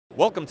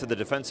Welcome to the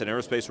Defense and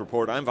Aerospace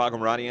Report. I'm Vago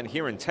Muradian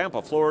here in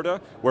Tampa,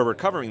 Florida, where we're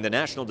covering the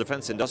National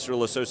Defense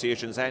Industrial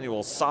Association's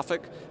annual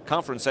SOFIC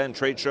conference and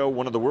trade show,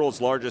 one of the world's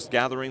largest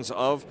gatherings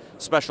of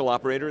special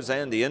operators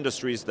and the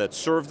industries that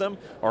serve them.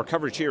 Our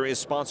coverage here is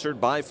sponsored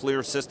by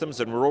FLIR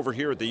Systems, and we're over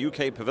here at the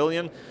UK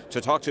Pavilion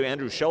to talk to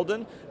Andrew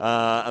Sheldon,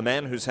 a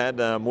man who's had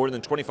more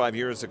than 25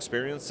 years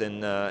experience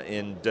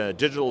in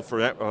digital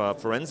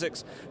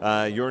forensics.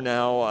 You're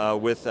now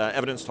with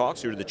Evidence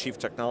Talks. You're the Chief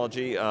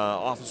Technology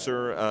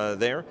Officer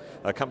there.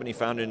 A company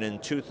founded in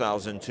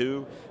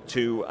 2002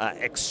 to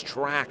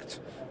extract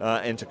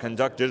and to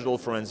conduct digital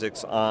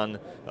forensics on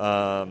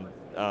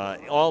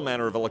all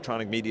manner of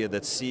electronic media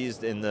that's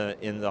seized in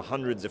the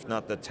hundreds, if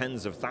not the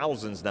tens of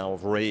thousands now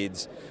of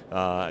raids.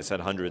 I said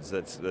hundreds,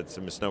 that's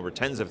a misnomer.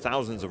 Tens of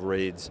thousands of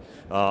raids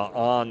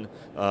on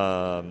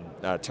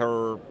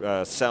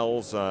terror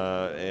cells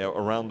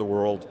around the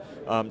world.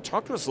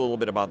 Talk to us a little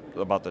bit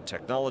about the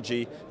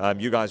technology.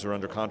 You guys are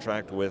under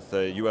contract with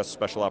U.S.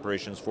 Special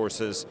Operations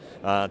Forces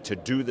to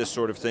do this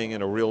sort of thing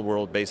in a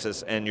real-world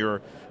basis, and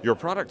your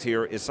product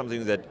here is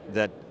something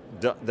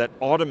that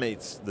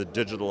automates the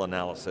digital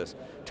analysis.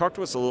 Talk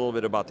to us a little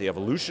bit about the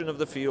evolution of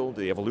the field,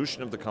 the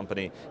evolution of the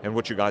company, and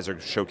what you guys are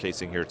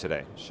showcasing here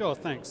today. Sure,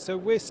 thanks. So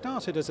we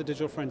started as a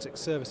digital forensic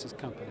services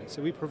company.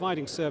 So we're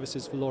providing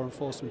services for law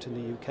enforcement in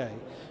the UK,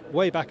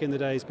 way back in the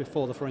days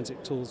before the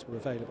forensic tools were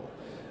available.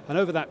 And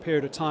over that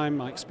period of time,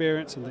 my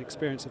experience and the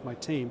experience of my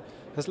team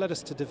has led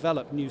us to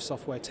develop new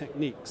software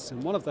techniques,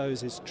 and one of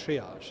those is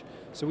triage.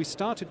 So we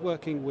started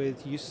working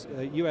with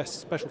US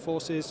Special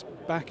Forces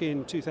back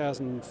in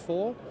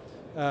 2004,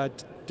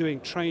 doing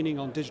training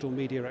on digital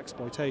media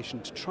exploitation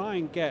to try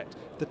and get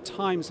the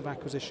times of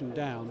acquisition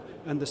down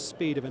and the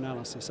speed of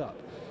analysis up.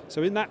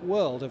 So in that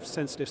world of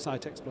sensitive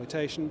site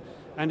exploitation,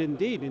 and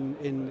indeed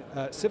in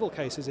civil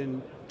cases,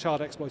 in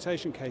child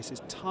exploitation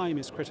cases, time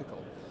is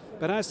critical.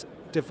 But as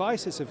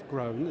devices have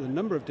grown, the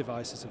number of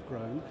devices have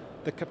grown,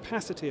 the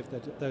capacity of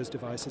those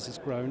devices has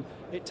grown,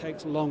 it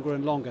takes longer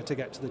and longer to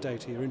get to the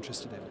data you're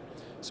interested in.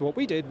 So what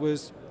we did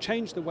was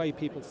change the way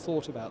people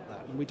thought about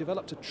that, and we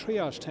developed a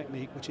triage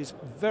technique which is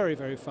very,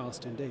 very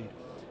fast indeed.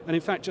 And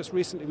in fact, just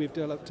recently we've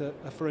developed a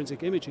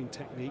forensic imaging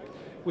technique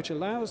which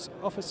allows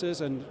officers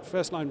and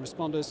first-line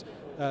responders,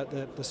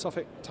 the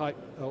SOFIC type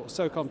or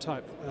SOCOM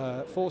type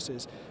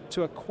forces,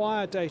 to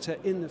acquire data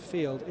in the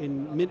field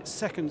in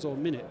seconds or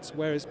minutes,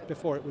 whereas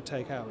before it would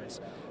take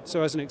hours.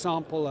 So as an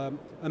example, a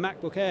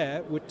MacBook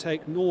Air would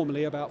take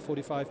normally about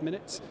 45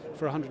 minutes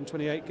for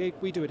 128 gig.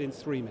 We do it in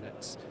 3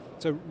 minutes.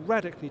 So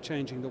radically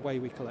changing the way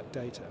we collect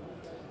data.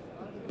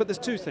 But there's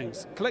two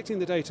things. Collecting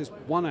the data is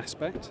one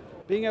aspect.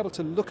 Being able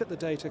to look at the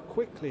data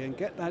quickly and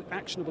get that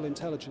actionable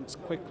intelligence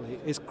quickly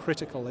is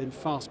critical in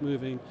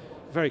fast-moving,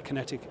 very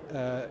kinetic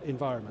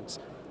environments.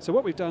 So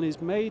what we've done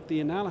is made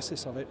the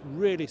analysis of it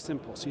really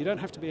simple. So you don't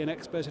have to be an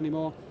expert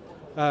anymore.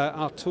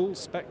 Our tool,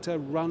 SPEKTOR,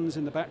 runs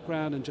in the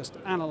background and just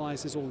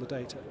analyzes all the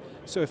data.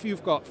 So if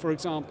you've got, for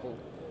example,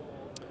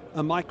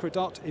 a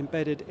microdot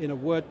embedded in a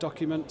Word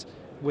document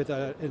with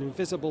an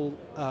invisible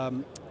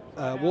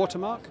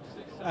watermark,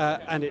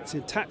 and it's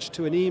attached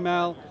to an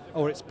email,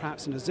 or it's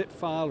perhaps in a zip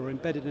file or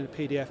embedded in a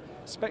PDF,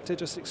 SPEKTOR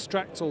just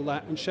extracts all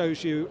that and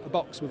shows you a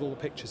box with all the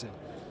pictures in.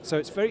 So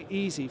it's very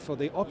easy for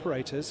the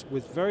operators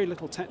with very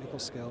little technical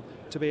skill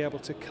to be able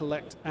to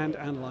collect and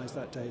analyze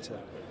that data.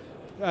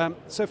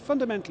 So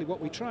fundamentally what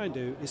we try and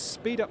do is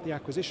speed up the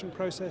acquisition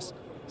process,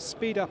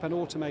 speed up and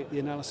automate the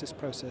analysis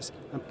process,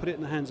 and put it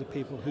in the hands of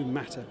people who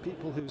matter,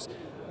 people whose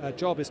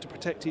job is to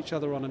protect each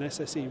other on an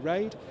SSE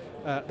raid.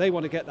 They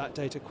want to get that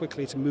data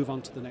quickly to move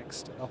on to the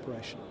next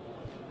operation.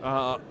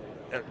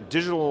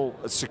 Digital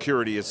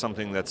security is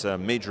something that's a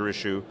major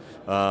issue.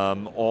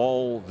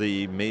 All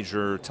the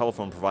major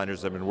telephone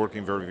providers have been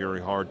working very, very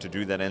hard to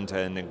do that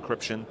end-to-end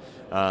encryption.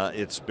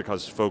 It's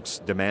because folks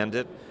demand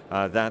it.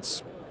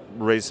 That's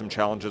raised some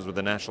challenges with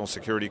the national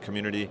security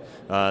community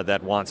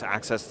that wants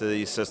access to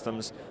these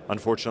systems.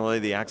 Unfortunately,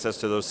 the access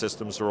to those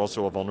systems are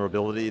also a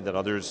vulnerability that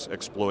others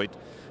exploit.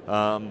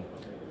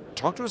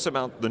 Talk to us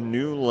about the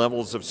new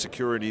levels of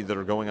security that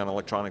are going on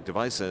electronic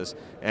devices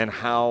and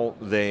how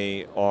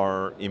they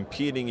are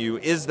impeding you.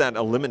 Is that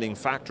a limiting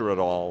factor at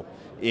all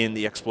in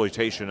the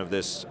exploitation of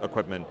this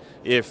equipment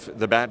if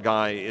the bad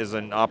guy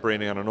isn't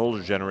operating on an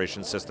older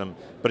generation system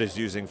but is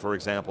using, for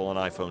example, an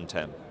iPhone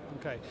 10?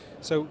 Okay,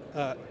 so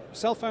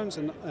cell phones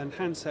and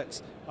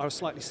handsets are a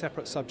slightly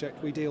separate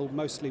subject. We deal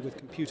mostly with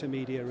computer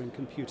media and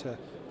computer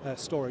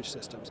storage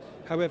systems.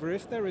 However,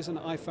 if there is an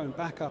iPhone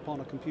backup on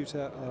a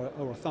computer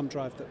or a thumb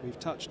drive that we've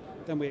touched,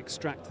 then we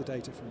extract the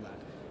data from that.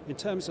 In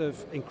terms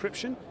of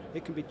encryption,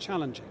 it can be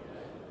challenging.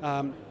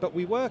 But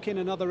we work in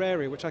another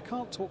area which I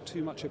can't talk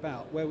too much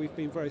about, where we've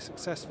been very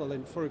successful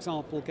in, for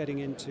example, getting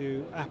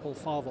into Apple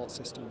firewall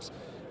systems.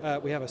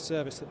 We have a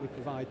service that we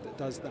provide that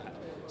does that.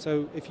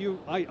 So if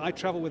I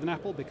travel with an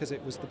Apple because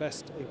it was the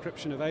best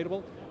encryption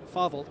available.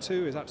 Firewall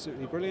 2 is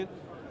absolutely brilliant.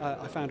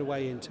 I found a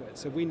way into it.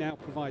 So we now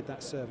provide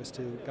that service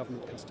to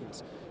government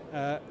customers.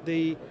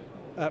 The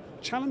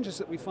challenges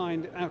that we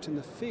find out in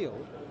the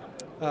field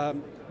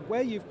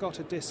Where you've got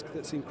a disk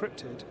that's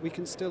encrypted, we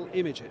can still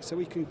image it. So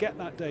we can get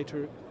that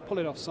data, pull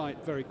it off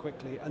site very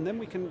quickly, and then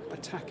we can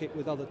attack it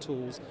with other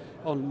tools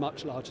on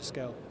much larger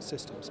scale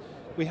systems.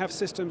 We have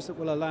systems that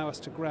will allow us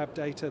to grab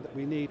data that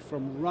we need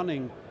from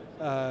running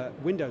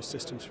Windows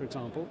systems, for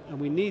example, and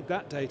we need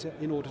that data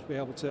in order to be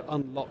able to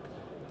unlock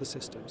the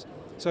systems.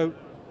 So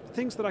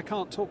things that I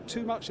can't talk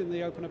too much in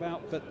the open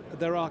about, but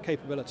there are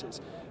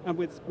capabilities. And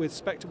with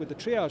Spectre, with the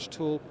triage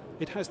tool,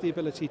 it has the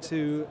ability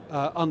to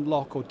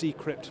unlock or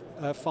decrypt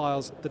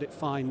files that it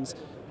finds,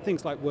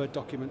 things like Word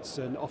documents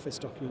and Office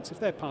documents.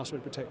 If they're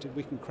password protected,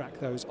 we can crack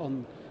those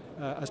on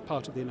as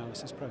part of the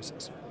analysis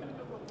process.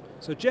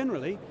 So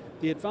generally,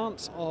 the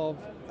advance of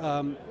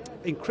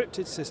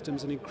encrypted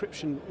systems and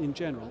encryption in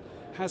general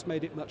has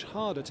made it much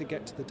harder to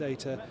get to the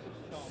data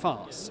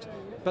fast.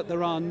 But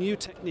there are new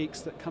techniques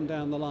that come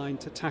down the line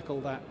to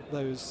tackle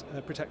those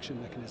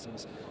protection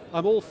mechanisms.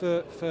 I'm all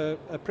for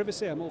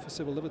privacy, I'm all for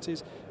civil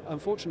liberties.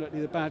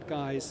 Unfortunately, the bad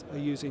guys are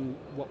using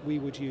what we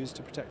would use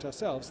to protect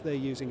ourselves. They're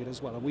using it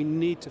as well, and we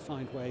need to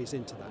find ways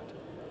into that.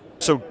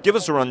 So give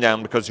us a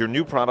rundown, because your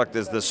new product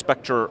is the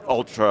Spectre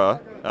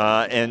Ultra,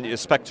 and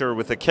Spectre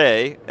with a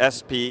K,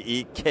 S-P-E-K-T-O-R,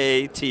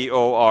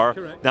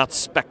 Correct. not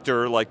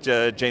Spectre like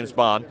James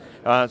Bond.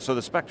 So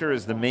the Spectre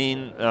is the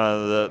main,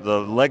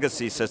 the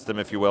legacy system,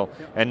 if you will,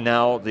 Yep. and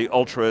now the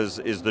Ultra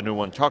is the new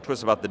one. Talk to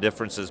us about the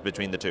differences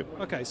between the two.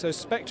 Okay, so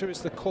Spectre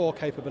is the core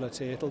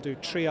capability. It'll do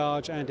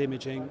triage and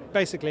imaging,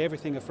 basically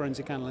everything a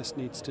forensic analyst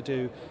needs to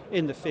do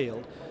in the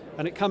field.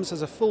 And it comes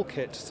as a full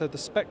kit. So the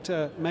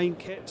Spectre main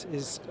kit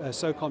is,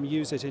 SOCOM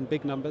use it in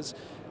big numbers.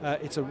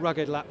 It's a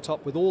rugged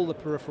laptop with all the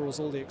peripherals,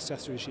 all the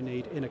accessories you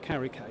need in a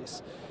carry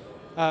case.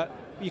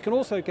 You can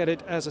also get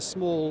it as a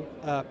small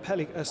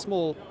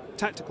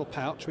tactical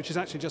pouch, which is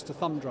actually just a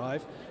thumb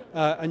drive,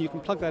 and you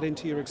can plug that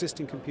into your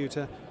existing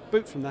computer,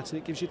 boot from that,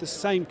 and it gives you the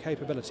same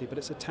capability, but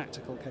it's a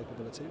tactical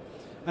capability.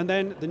 And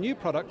then the new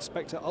product,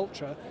 Spectre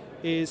Ultra,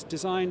 is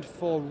designed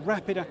for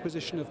rapid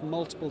acquisition of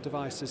multiple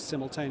devices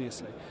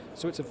simultaneously.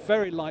 So it's a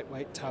very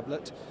lightweight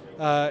tablet.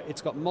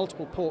 It's got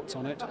multiple ports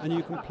on it, and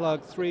you can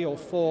plug 3 or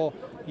 4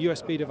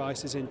 USB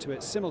devices into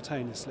it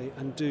simultaneously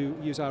and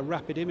use our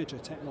rapid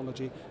imager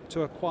technology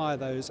to acquire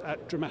those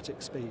at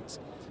dramatic speeds.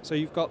 So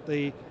you've got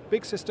the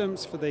big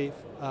systems for the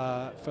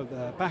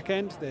back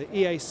end. The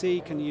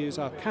EAC can use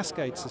our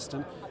Cascade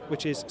system,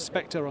 which is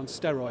Spectre on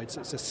steroids.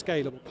 It's a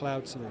scalable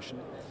cloud solution.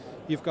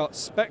 You've got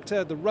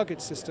Spectre, the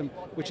rugged system,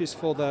 which is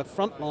for the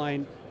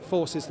frontline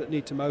forces that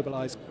need to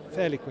mobilize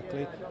fairly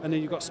quickly. And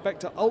then you've got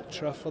Spectre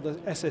Ultra for the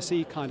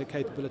SSE kind of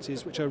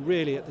capabilities, which are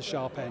really at the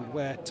sharp end,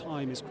 where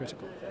time is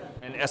critical.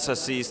 And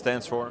SSE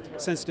stands for?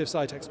 Sensitive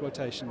Site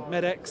Exploitation.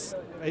 MEDX,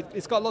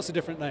 it's got lots of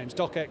different names,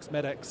 DocX,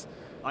 MEDX.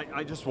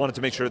 I just wanted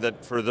to make sure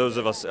that for those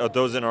of us,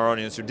 those in our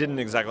audience who didn't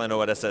exactly know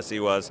what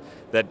SSE was,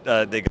 that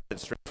they got it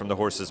straight from the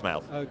horse's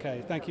mouth.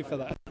 Okay, thank you for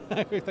that,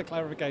 with the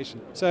clarification.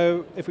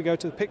 So if we go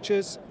to the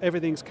pictures,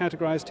 everything's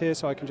categorized here,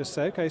 so I can just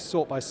say, okay,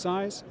 sort by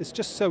size. It's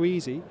just so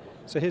easy.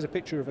 So here's a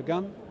picture of a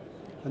gun,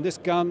 and this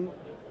gun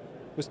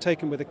was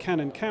taken with a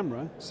Canon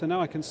camera, so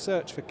now I can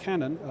search for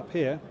Canon up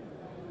here,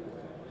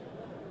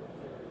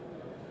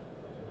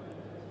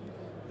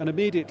 and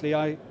immediately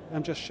I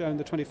am just shown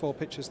the 24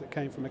 pictures that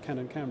came from a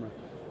Canon camera.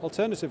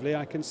 Alternatively,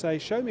 I can say,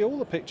 show me all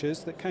the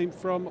pictures that came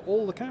from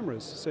all the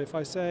cameras. So if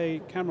I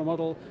say camera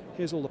model,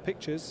 here's all the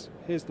pictures,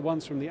 here's the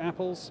ones from the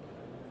Apples.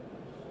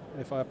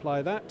 If I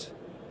apply that,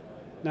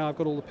 now I've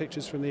got all the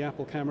pictures from the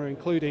Apple camera,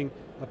 including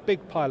a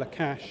big pile of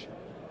cache,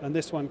 and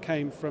this one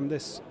came from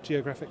this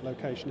geographic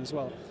location as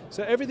well.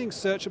 So everything's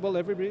searchable,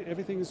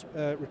 everything's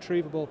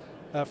retrievable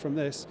from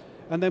this.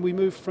 And then we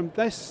move from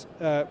this,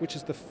 which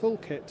is the full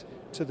kit,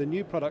 to the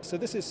new product. So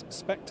this is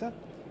Spectre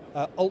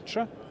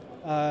Ultra.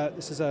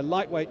 This is a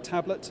lightweight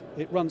tablet.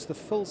 It runs the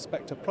full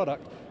Spectre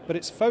product, but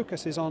its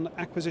focus is on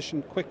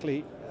acquisition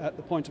quickly at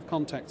the point of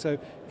contact. So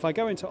if I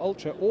go into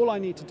Ultra, all I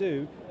need to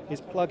do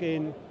is plug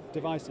in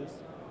devices.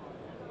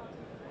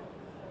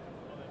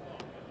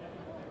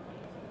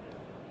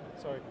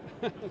 Sorry,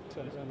 turn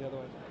it around the other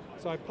way.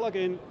 So I plug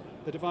in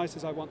the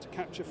devices I want to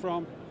capture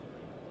from,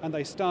 and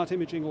they start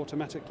imaging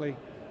automatically.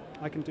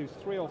 I can do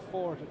 3 or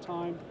 4 at a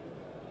time.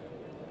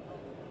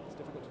 It's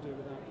difficult to do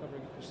without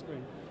covering up the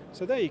screen.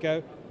 So there you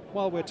go.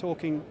 While we're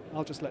talking,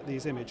 I'll just let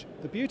these image.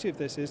 The beauty of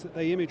this is that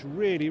they image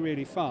really,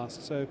 really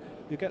fast. So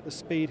you get the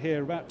speed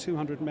here, about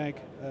 200 meg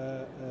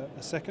a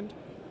second.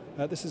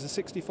 This is a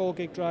 64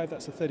 gig drive,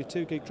 that's a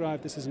 32 gig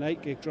drive, this is an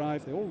 8 gig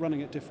drive. They're all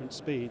running at different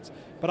speeds.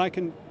 But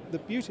the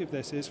beauty of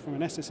this is, from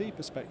an SSE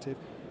perspective,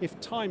 if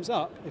time's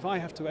up, if I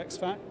have to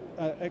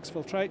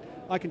exfiltrate,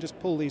 I can just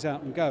pull these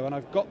out and go, and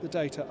I've got the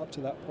data up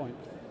to that point.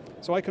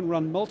 So I can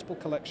run multiple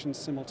collections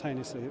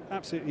simultaneously,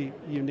 absolutely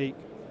unique.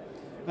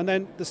 And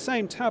then the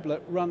same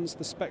tablet runs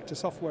the Spectre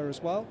software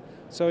as well.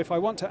 So if I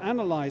want to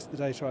analyze the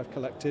data I've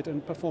collected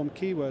and perform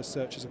keyword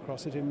searches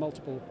across it in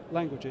multiple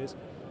languages,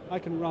 I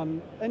can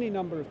run any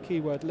number of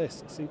keyword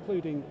lists,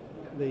 including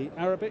the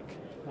Arabic.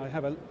 I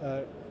have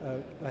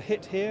a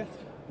hit here,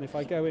 and if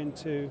I go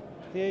into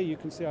here, you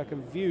can see I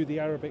can view the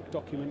Arabic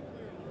document.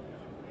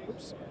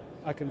 Oops.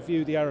 I can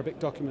view the Arabic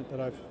document that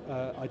I've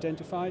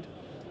identified.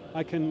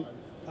 I can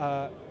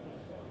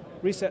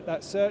reset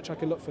that search. I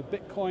can look for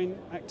Bitcoin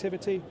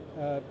activity,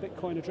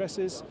 Bitcoin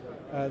addresses.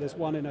 There's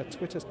one in a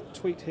Twitter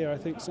tweet here, I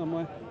think,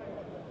 somewhere.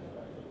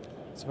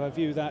 So if I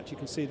view that, you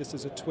can see this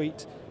is a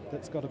tweet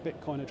that's got a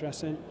Bitcoin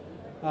address in.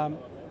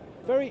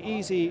 Very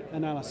easy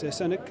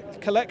analysis, and a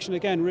collection,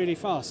 again, really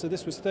fast. So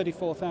this was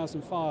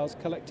 34,000 files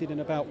collected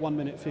in about 1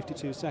 minute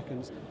 52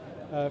 seconds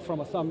from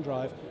a thumb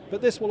drive.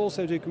 But this will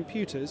also do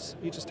computers.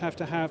 You just have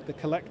to have the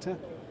collector.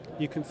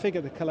 You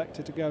configure the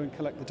collector to go and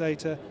collect the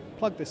data,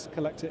 plug this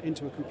collector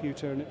into a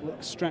computer, and it will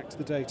extract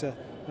the data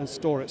and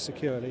store it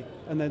securely.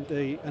 And then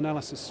the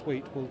analysis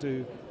suite will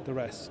do the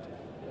rest.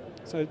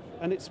 So,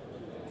 and it's,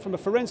 from a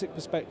forensic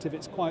perspective,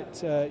 it's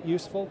quite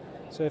useful.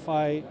 So if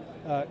I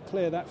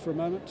clear that for a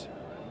moment,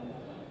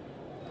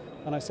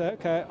 and I say,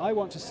 okay, I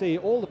want to see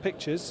all the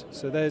pictures,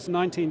 so there's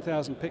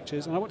 19,000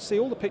 pictures, and I want to see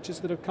all the pictures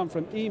that have come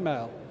from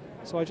email.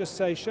 So I just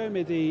say, show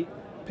me the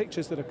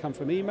pictures that have come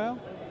from email.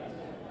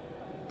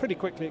 Pretty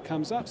quickly it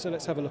comes up, so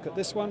let's have a look at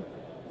this one.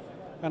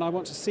 And I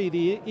want to see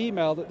the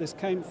email that this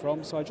came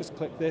from, so I just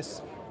click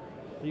this.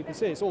 You can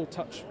see it's all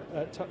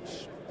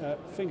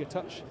finger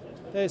touch.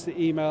 There's the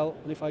email,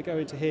 and if I go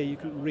into here, you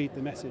can read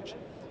the message.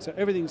 So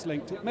everything's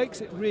linked. It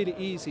makes it really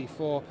easy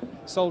for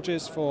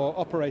soldiers, for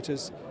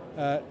operators,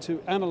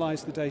 to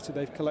analyze the data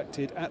they've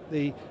collected at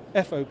the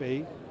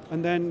FOB,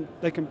 and then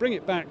they can bring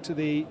it back to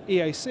the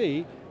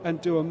EAC and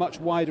do a much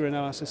wider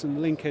analysis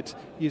and link it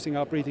using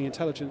our breathing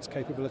intelligence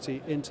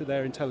capability into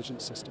their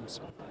intelligence systems.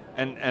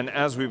 And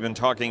as we've been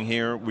talking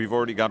here, we've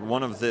already got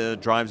one of the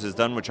drives is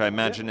done, which I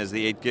imagine is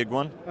the 8 gig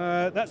one?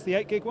 That's the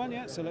 8 gig one,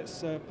 yeah, so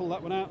let's pull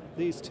that one out.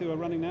 These two are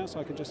running now, so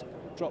I can just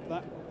drop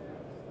that,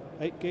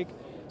 8 gig.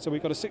 So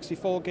we've got a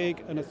 64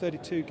 gig and a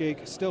 32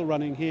 gig still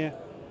running here.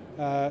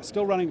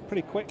 Still running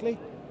pretty quickly.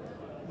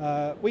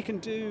 We can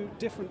do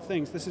different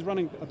things. This is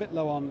running a bit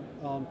low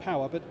on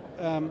power, but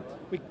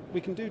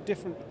we can do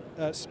different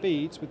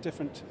speeds with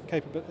different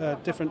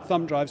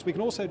thumb drives. We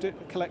can also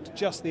collect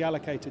just the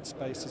allocated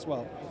space as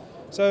well.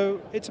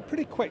 So it's a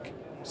pretty quick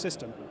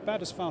system,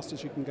 about as fast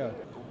as you can go.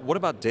 What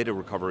about data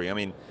recovery? I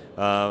mean,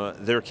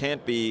 there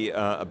can't be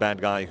a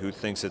bad guy who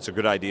thinks it's a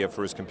good idea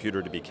for his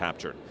computer to be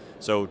captured.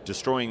 So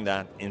destroying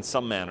that in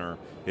some manner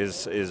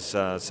is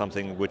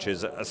something which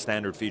is a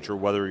standard feature,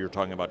 whether you're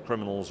talking about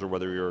criminals or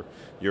whether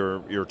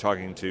you're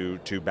talking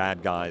to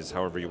bad guys,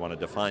 however you want to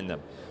define them.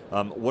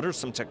 What are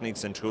some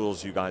techniques and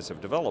tools you guys have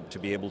developed to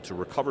be able to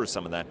recover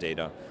some of that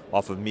data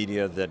off of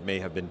media that may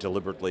have been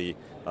deliberately,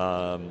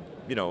 either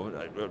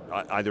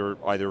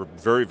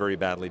very, very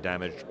badly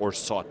damaged or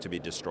sought to be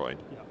destroyed?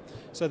 Yeah.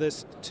 So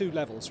there's two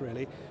levels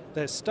really.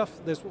 There's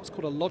what's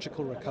called a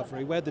logical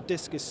recovery, where the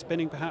disk is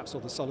spinning perhaps,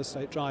 or the solid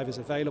state drive is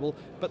available,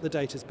 but the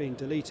data's being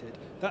deleted.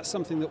 That's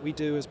something that we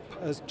do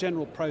as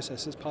general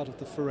process, as part of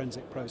the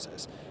forensic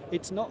process.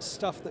 It's not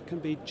stuff that can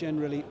be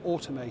generally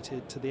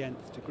automated to the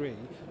nth degree,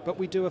 but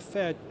we do a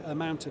fair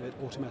amount of it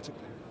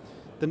automatically.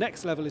 The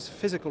next level is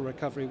physical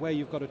recovery, where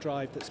you've got a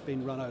drive that's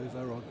been run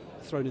over or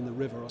thrown in the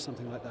river or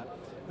something like that.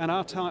 And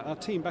our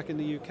team back in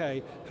the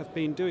UK have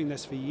been doing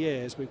this for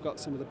years. We've got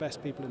some of the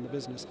best people in the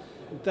business.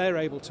 They're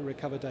able to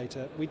recover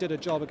data. We did a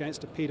job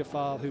against a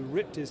paedophile who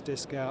ripped his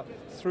disk out,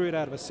 threw it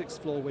out of a 6th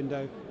floor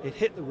window. It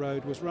hit the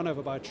road, was run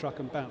over by a truck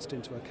and bounced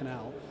into a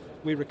canal.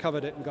 We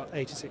recovered it and got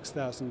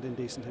 86,000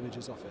 indecent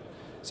images off it.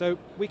 So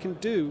we can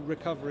do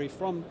recovery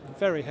from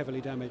very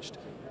heavily damaged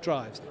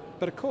drives.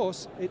 But of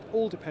course, it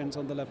all depends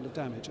on the level of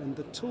damage, and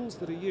the tools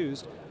that are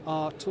used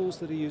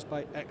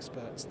by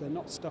experts. They're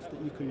not stuff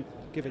that you can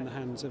give in the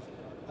hands of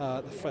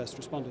the first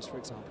responders, for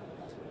example.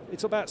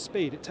 It's about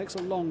speed. It takes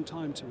a long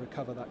time to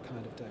recover that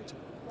kind of data.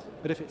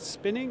 But if it's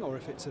spinning or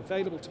if it's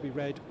available to be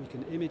read, we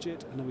can image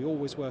it, and then we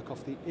always work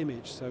off the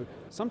image. So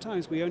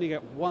sometimes we only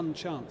get one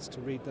chance to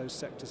read those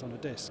sectors on a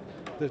disk.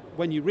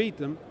 When you read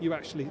them, you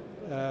actually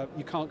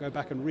you can't go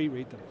back and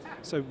reread them.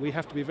 So we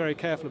have to be very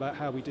careful about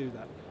how we do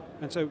that.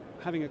 And so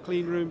having a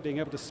clean room, being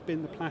able to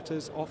spin the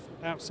platters off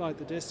outside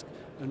the disk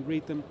and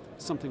read them,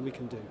 is something we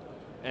can do.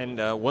 And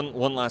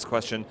one last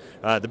question,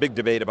 the big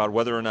debate about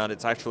whether or not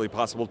it's actually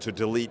possible to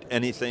delete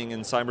anything in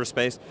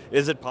cyberspace.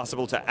 Is it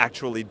possible to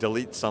actually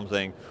delete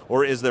something,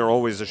 or is there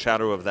always a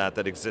shadow of that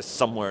exists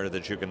somewhere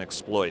that you can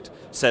exploit?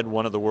 Said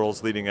one of the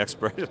world's leading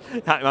experts.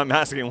 I'm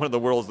asking one of the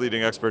world's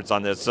leading experts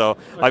on this, so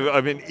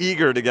I've been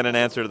eager to get an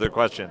answer to the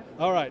question.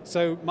 All right,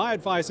 so my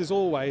advice is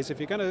always, if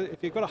you've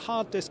got a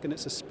hard disk and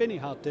it's a spinny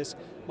hard disk,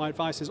 my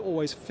advice is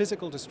always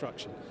physical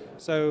destruction.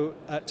 So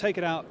take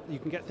it out. You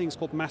can get things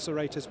called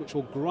macerators, which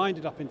will grind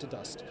it up into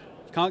dust.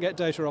 You can't get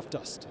data off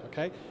dust,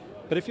 okay?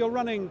 But if you're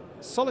running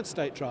solid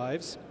state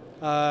drives,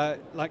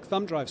 like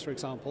thumb drives, for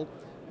example,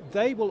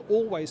 they will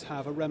always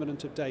have a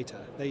remnant of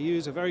data. They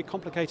use a very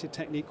complicated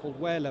technique called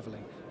wear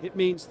leveling. It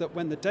means that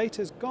when the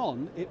data's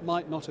gone, it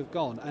might not have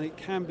gone, and it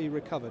can be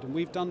recovered. And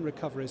we've done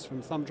recoveries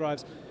from thumb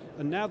drives,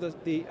 and now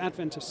the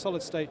advent of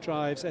solid state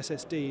drives,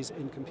 SSDs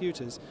in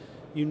computers,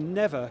 you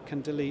never can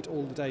delete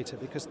all the data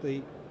because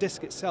the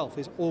disk itself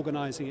is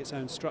organizing its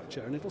own structure,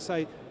 and it'll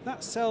say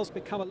that cell's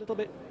become a little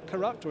bit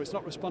corrupt or it's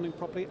not responding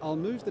properly, I'll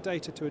move the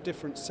data to a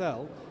different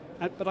cell,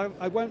 but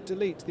I won't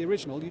delete the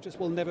original. You just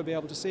will never be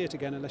able to see it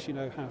again unless you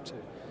know how to.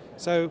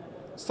 So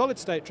solid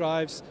state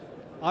drives,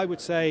 I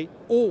would say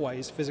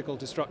always physical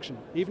destruction.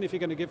 Even if you're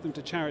going to give them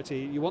to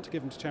charity, you want to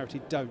give them to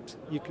charity, don't.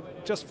 You can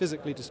just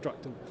physically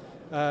destruct them.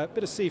 A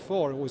bit of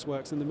C4 always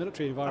works in the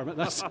military environment.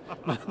 That's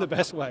the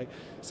best way.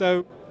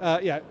 So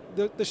yeah,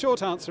 the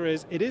short answer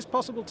is it is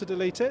possible to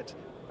delete it,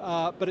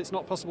 but it's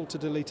not possible to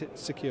delete it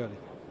securely.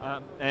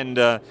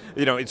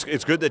 You know,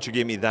 it's good that you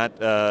gave me that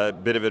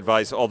bit of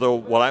advice, although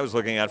what I was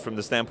looking at from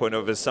the standpoint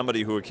of as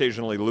somebody who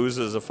occasionally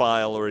loses a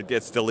file or it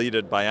gets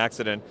deleted by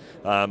accident.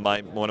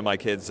 One of my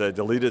kids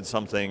deleted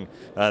something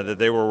that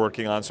they were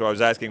working on, so I was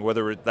asking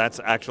whether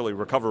that's actually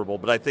recoverable.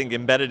 But I think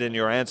embedded in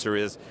your answer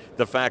is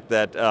the fact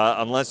that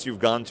unless you've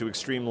gone to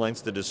extreme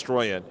lengths to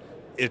destroy it,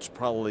 it's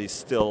probably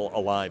still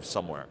alive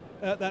somewhere.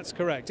 That's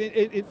correct.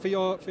 For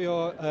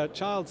your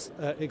child's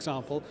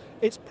example,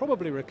 it's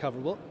probably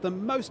recoverable. The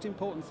most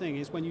important thing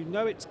is when you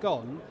know it's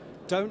gone,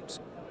 don't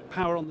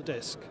power on the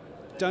disk.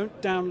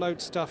 Don't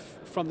download stuff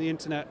from the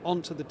internet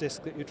onto the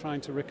disk that you're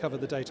trying to recover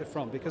the data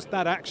from, because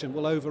that action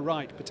will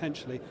overwrite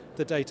potentially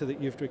the data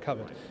that you've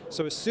recovered.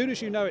 So as soon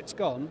as you know it's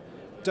gone,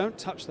 don't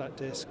touch that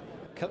disk.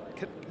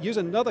 Use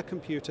another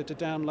computer to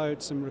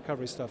download some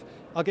recovery stuff.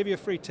 I'll give you a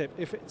free tip.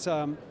 If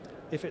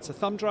it's a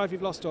thumb drive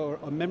you've lost or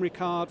a memory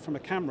card from a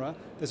camera,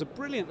 there's a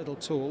brilliant little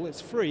tool,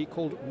 it's free,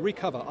 called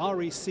Recover,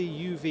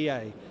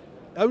 R-E-C-U-V-A.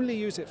 Only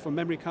use it for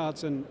memory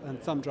cards and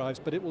thumb drives,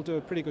 but it will do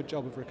a pretty good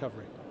job of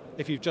recovery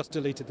if you've just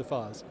deleted the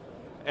files.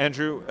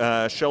 Andrew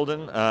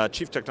Sheldon,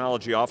 Chief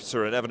Technology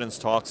Officer at Evidence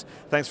Talks.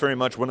 Thanks very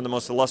much. One of the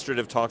most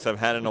illustrative talks I've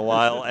had in a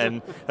while,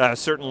 and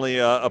certainly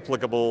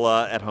applicable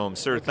at home.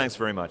 Sir, okay. Thanks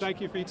very much.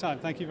 Thank you for your time.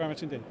 Thank you very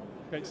much indeed.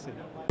 Great to see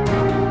you.